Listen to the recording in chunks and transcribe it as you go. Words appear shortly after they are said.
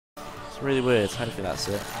really weird. Hopefully that's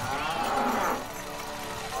it.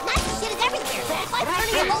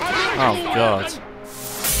 Oh god.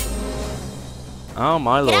 Oh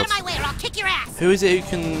my lord. Get out of my way or I'll kick your ass. Who is it who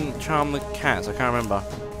can charm the cats? I can't remember.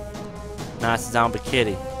 Nah, it's Zombie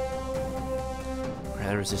Kitty.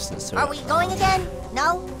 The resistance to it. Are we going again?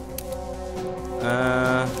 No?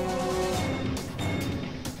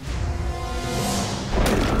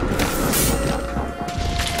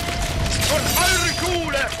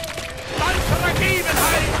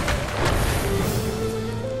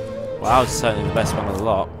 Wow, it's certainly the best one of the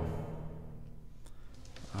lot.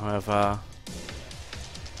 However,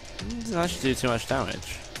 it doesn't actually do too much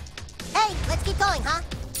damage. Hey, let's keep going, huh?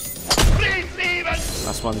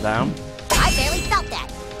 That's one down. I barely felt that.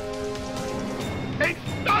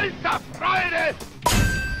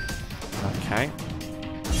 Okay.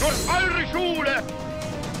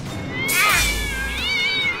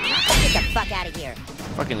 Get the fuck out of here.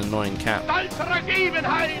 Fucking annoying cat. That's it?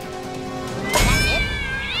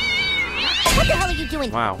 What the hell are you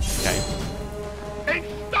doing? Wow, okay.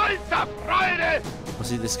 What's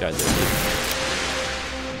this guy doing?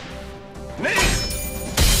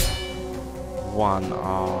 One,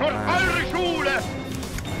 oh man.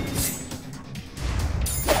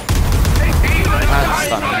 That's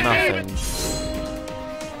done nothing.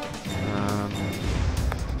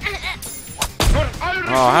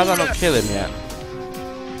 Oh, how did I not kill him yet?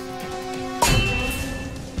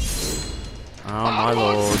 Oh my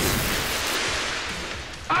lord.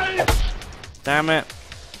 Damn it.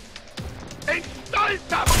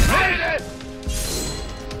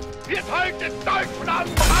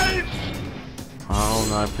 Oh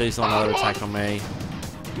no, please not another attack on me.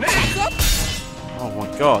 Oh my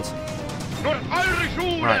god.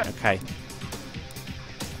 Right, okay.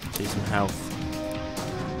 Let's use some health.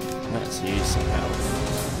 Let's use some health.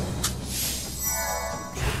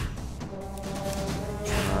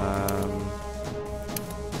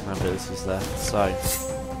 No abilities left, so.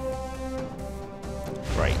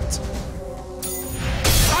 Great.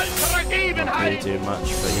 Not really do much,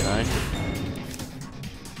 but you know.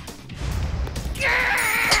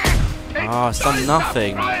 Oh, it's done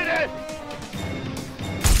nothing.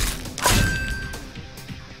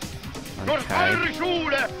 Okay.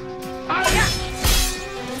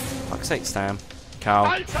 Fuck's sake, Stam. Carl.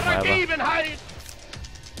 Whatever.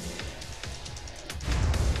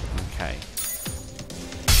 Okay.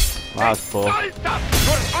 Wow, that's poor.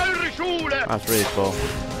 That's really poor.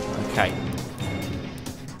 Okay.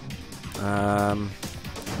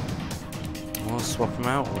 I'll swap him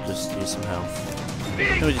out or just use some health?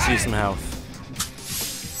 Let me just use some health.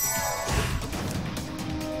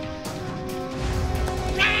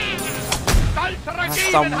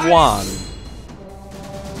 That's done one.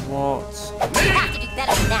 What? You have to do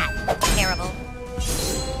better than that. Terrible.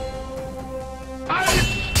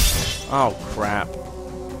 Oh crap.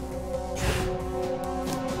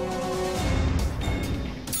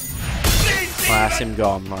 Well, that's him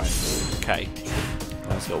gone, right. Okay.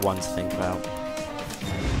 I've just got one to think about.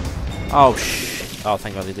 Oh oh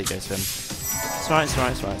thank god he did go to him. It's alright, it's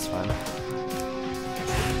alright, it's alright, it's fine.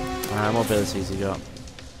 What abilities he got?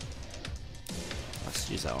 Let's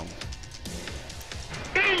use that one.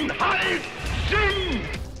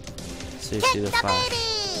 See the flash.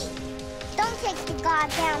 Don't take the guard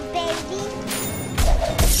down, baby.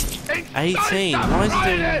 18? Why is he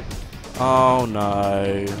doing... Oh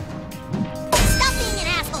no. Stop being an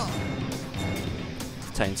asshole.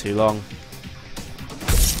 It's taking too long.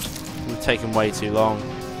 We've taken way too long.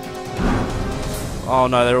 Oh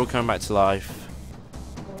no, they're all coming back to life.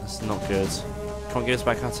 That's not good. Come on, give us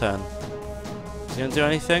back our turn. Is he gonna do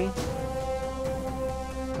anything?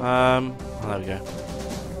 Oh, there we go.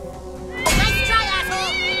 Nice try,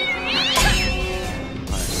 asshole.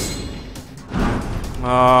 Nice.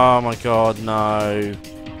 Oh my god, no.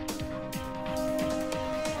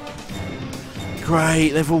 Great,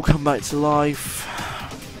 they've all come back to life.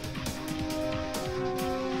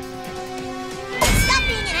 Stop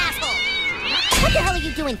being an asshole. What the hell are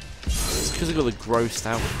you doing? It's because I've got the grossed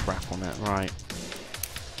out crap on it, right.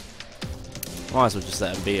 Might as well just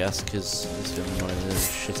let him beat us, because it's going to annoy the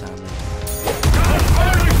shit out of me.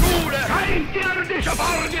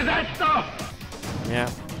 Yeah,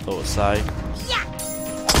 thought so. Yeah.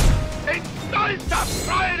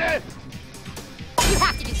 You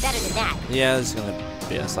have to do better than that. Yeah, they're just going to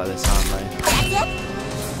beat us like this, aren't they? That's it?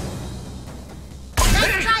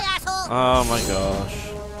 Nice try, asshole. Oh my gosh.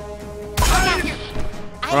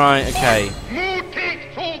 Right, okay.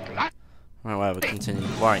 Right, whatever, continue.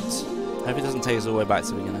 Right. Hope it doesn't take us all the way back to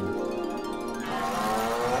the beginning.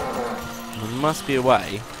 There must be a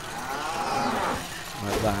way.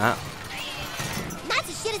 Like that.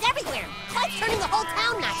 shit is everywhere. It's turning the whole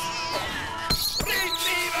town nuts.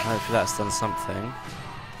 Hopefully that's done something.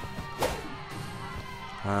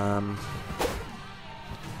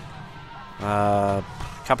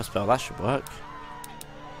 Kappa spell, that should work.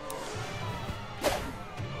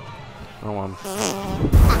 Wrong one.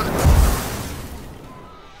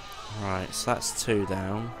 Right, so that's 2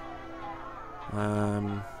 down.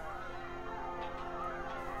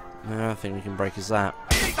 The other thing we can break is that.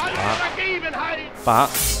 But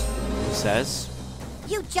he says,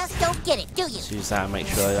 You just don't get it, do you? let's use that and make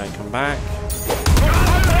sure they don't come back.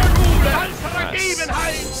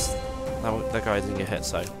 That guy didn't get hit,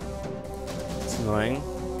 so it's annoying.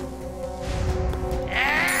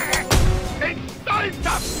 That's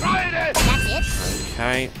it.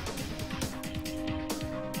 Okay.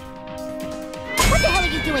 What the hell are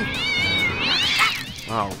you doing?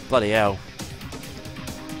 Oh, bloody hell.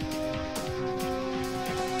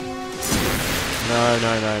 No,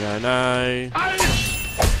 no, no, no, no.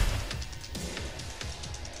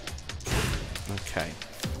 Okay.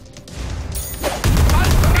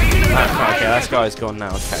 Okay, that guy's gone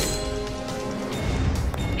now, okay.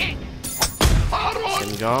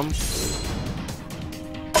 Him gone.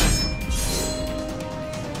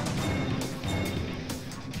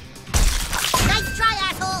 Nice try,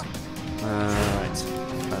 asshole. Right.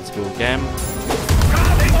 Let's go again.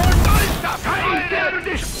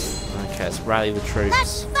 Okay, let's rally the Let's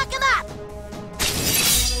troops. fuck him up.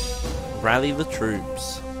 Rally the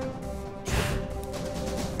troops.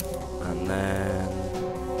 And then...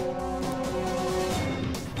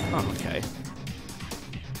 Oh, okay.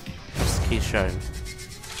 What's the key shown?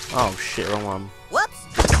 Oh shit, wrong one. Whoops.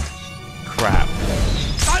 Crap.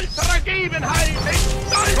 Oh,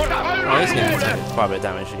 he's going to take quite a bit of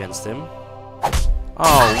damage against him.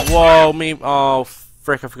 Oh, whoa, me. Oh,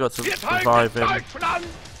 frick, I forgot to revive him.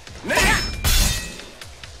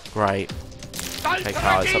 Great. Okay,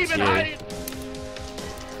 Carl, it's up to you.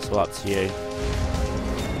 It's all up to you.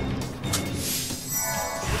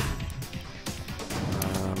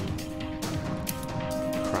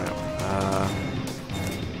 Crap.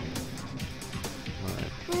 Right.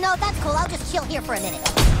 No, that's cool. I'll just chill here for a minute.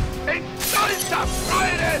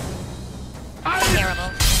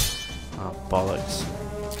 Terrible. Oh, bollocks.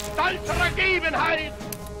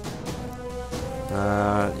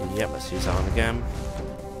 Yep, let's use that one again.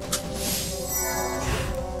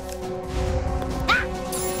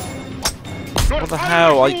 What the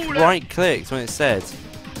hell? I right-clicked when it said.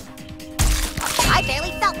 I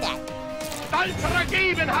barely felt that.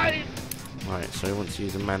 Right, so we want to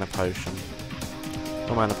use a mana potion.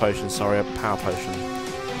 Not mana potion, sorry, a power potion.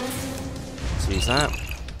 Let's use that.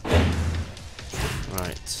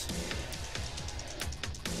 Right.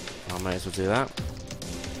 I may as well do that.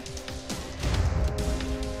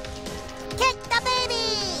 Kick the baby!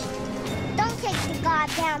 Don't kick the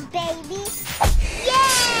goddamn baby.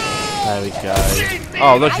 Yay! There we go.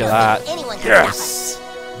 Oh, look at that. Anyone can Yes!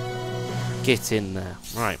 Get in there.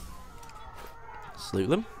 Right. Salute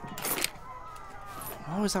them.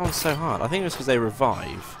 Why was that one so hard? I think it was because they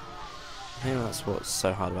revive. I think that's what's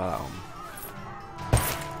so hard about that one.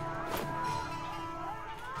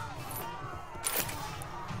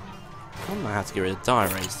 I don't know how to get rid of die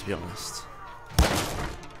rays, to be honest.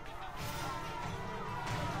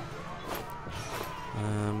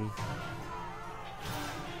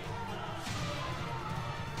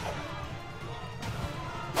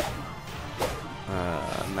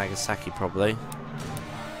 Nagasaki, probably.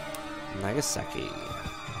 Nagasaki.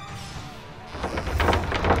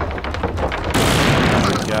 There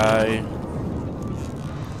we go.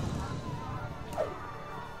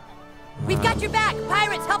 We've got your back.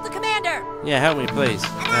 Pirates, help the commander. Yeah, help me, please.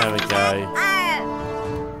 There we go.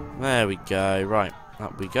 There we go. Right,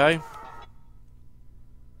 up we go.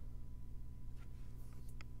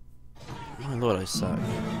 My lord, I suck.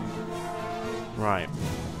 Right.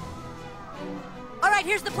 All right,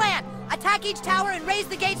 here's the plan. Attack each tower and raise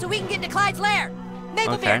the gate so we can get into Clyde's lair.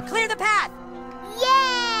 Mablebeard, Okay. clear the path.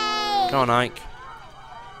 Yay! Go on, Ike.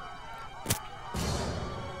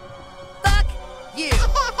 Fuck you.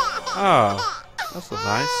 Oh, that's not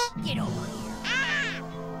nice. Get over here.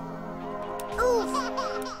 Oof.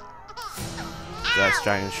 Let's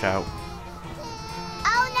dragon shout.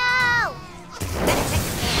 Oh no!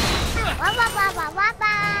 Wabba wabba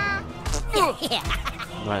wabba! Yeah.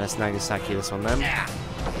 Right, let's Nagasaki this one then.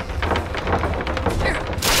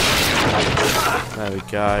 There we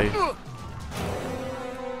go.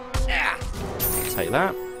 Take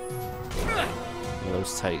that.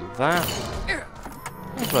 Let's take that.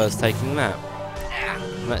 As well as taking that.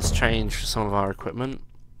 Let's change some of our equipment.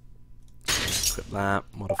 Equip that,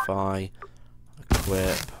 modify,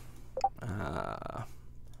 equip.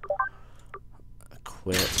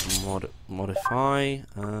 Equip. Modify.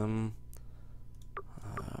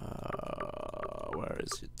 Where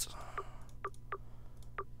is it?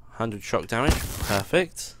 100 shock damage.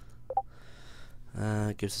 Perfect.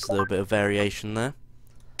 Gives us a little bit of variation there.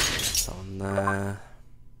 On there.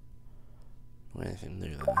 Anything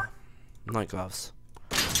new there? Night gloves.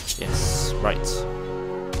 Yes, right.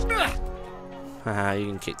 Haha, you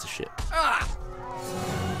can kick the ship.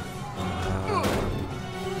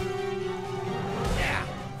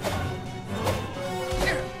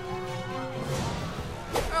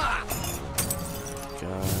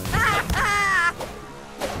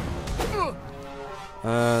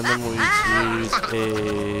 Then what we use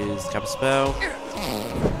is cap a spell.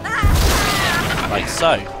 Like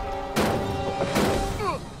so.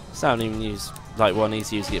 So I don't even use like what I need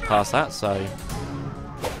to use to get past that, so.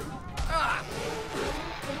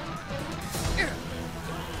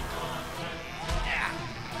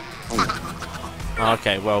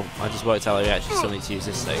 Okay, well, I just worked out that we actually still need to use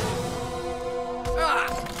this thing.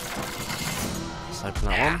 Let's open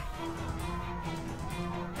that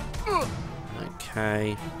one.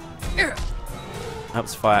 Okay.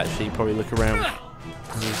 Helps if I actually probably look around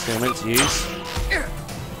and see what I'm meant to use.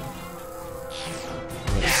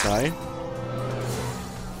 Like so.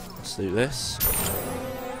 Let's do this.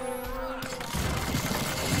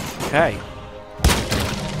 Okay.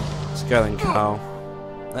 Let's go then, Carl.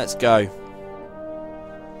 Let's go.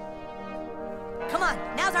 Come on,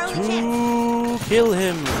 now's our only chance. Kill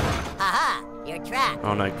him. Haha, you're trapped.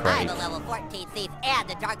 Oh no, I'm Craig. a level 14 thief and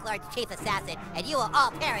the Dark Lord's chief assassin, and you will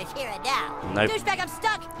all perish here and now. Nope. Douchebag, I'm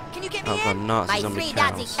stuck. Can you get me I've got in? Nazi My zombie 3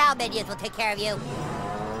 cows. Nazi cow minions will take care of you.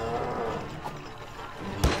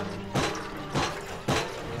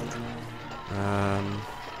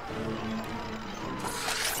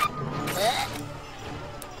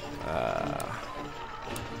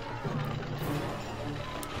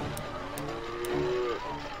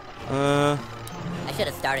 I should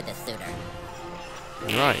have started this sooner.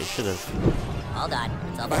 Right, you should have. Hold on,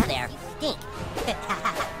 it's almost there. Stink.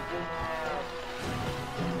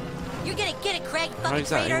 You're gonna get it, Craig, How fucking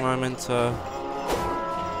exactly traitor. am I meant to?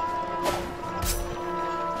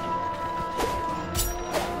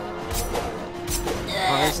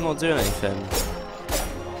 Oh, it's not doing anything.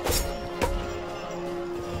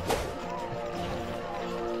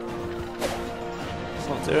 It's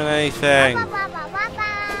not doing anything.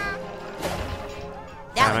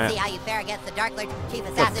 Now Damn let's it. see how you fare against the Dark Lord's chief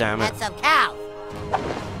God assassin damn it. and some cows.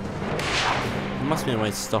 There must be a way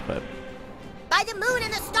to stop it. By the moon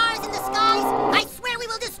and the stars in the skies, I swear we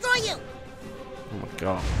will destroy you. Oh my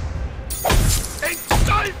god.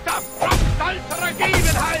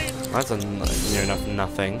 That's a near enough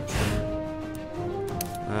nothing.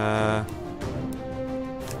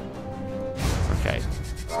 Okay.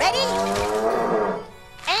 Ready?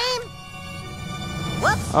 Aim.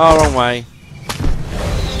 Whoops. Oh, wrong way.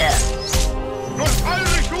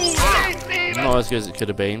 Not as good as it could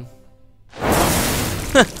have been.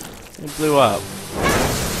 It blew up.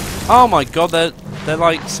 Oh my god, they're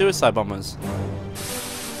like suicide bombers.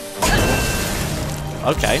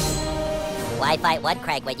 Okay. Why fight one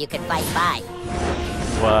Craig when you can fight 5?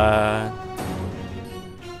 What?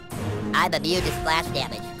 I'm immune to splash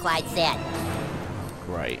damage. Clyde said.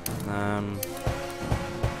 Great.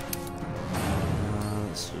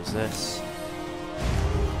 Let's use this.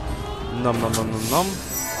 Nom nom nom nom nom.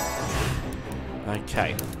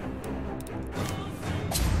 Okay.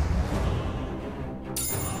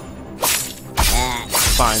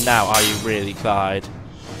 Find out, are you really Clyde?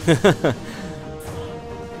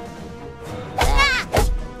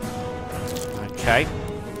 Okay.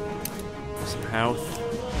 Some health.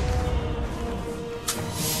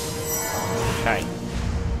 Okay.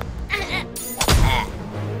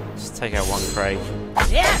 Let's take out one Craig.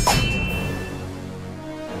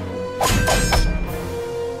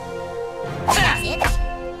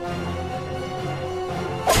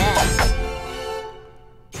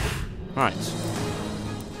 Right.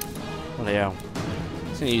 Bloody hell.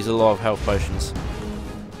 It's gonna use a lot of health potions.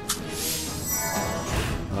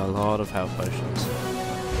 A lot of health potions.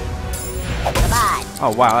 Come on.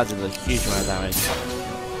 Oh wow, that did a huge amount of damage.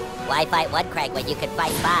 Why fight one Craig when you can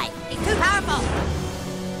fight 5? He's too powerful.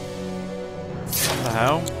 What the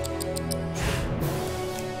hell?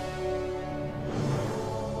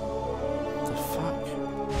 What the fuck?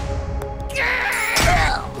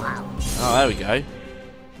 Oh, there we go.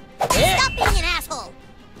 Stop being an asshole.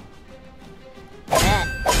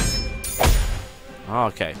 Oh,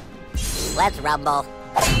 okay. Let's rumble.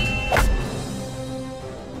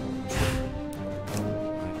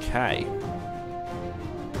 Okay.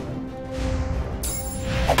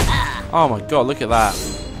 Oh my god, look at that.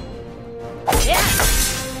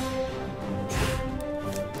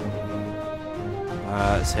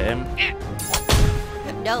 Let's hit him.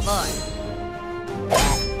 No more.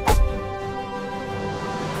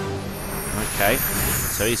 Okay,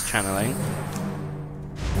 so he's channeling.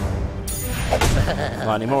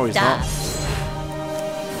 Not anymore, he's not.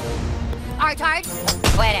 Artard,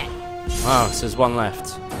 quit it. Oh, so there's one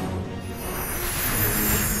left.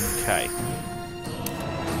 Okay.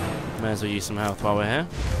 May as well use some health while we're here.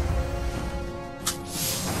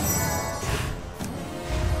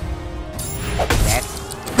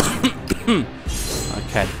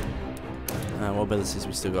 Okay. What abilities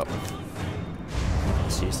we still got?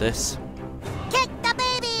 Let's use this. Kick the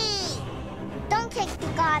baby! Don't kick the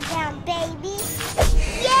goddamn baby.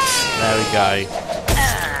 Yeah! There we go.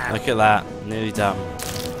 Look at that. Nearly done.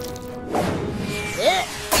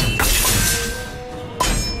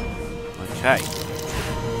 Okay.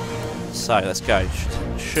 So, let's go.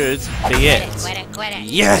 Should be it. Quit it.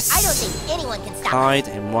 Yes! I don't think anyone can stop us. Clyde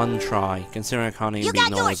in one try. Considering I can't even You beat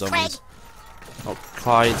got normal yours, Craig. zombies. Oh,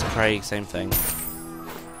 Clyde, Craig, same thing.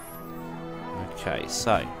 Okay,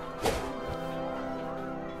 so.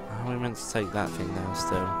 How are we meant to take that thing down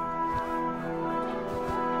still?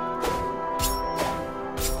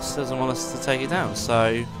 This doesn't want us to take it down,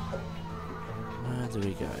 so. Where do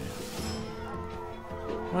we go?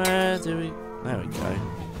 Where do we. There we go.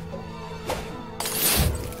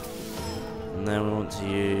 And then we want to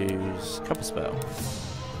use Copper Spell.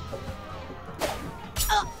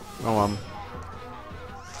 Wrong one.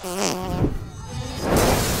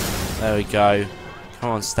 There we go. Come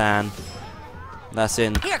on, Stan. That's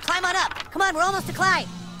in. Here, climb on up. Come on, we're almost to Clyde.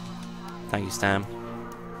 Thank you, Stan.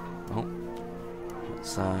 Oh.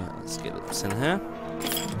 Let's get this in here.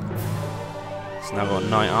 So now we've got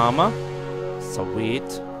Knight Armor. So weird.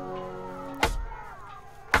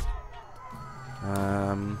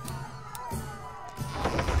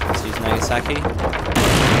 Let's use Nagasaki.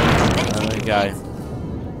 There we go.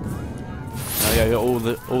 There we go,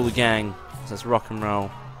 got all the gang. So let's rock and roll.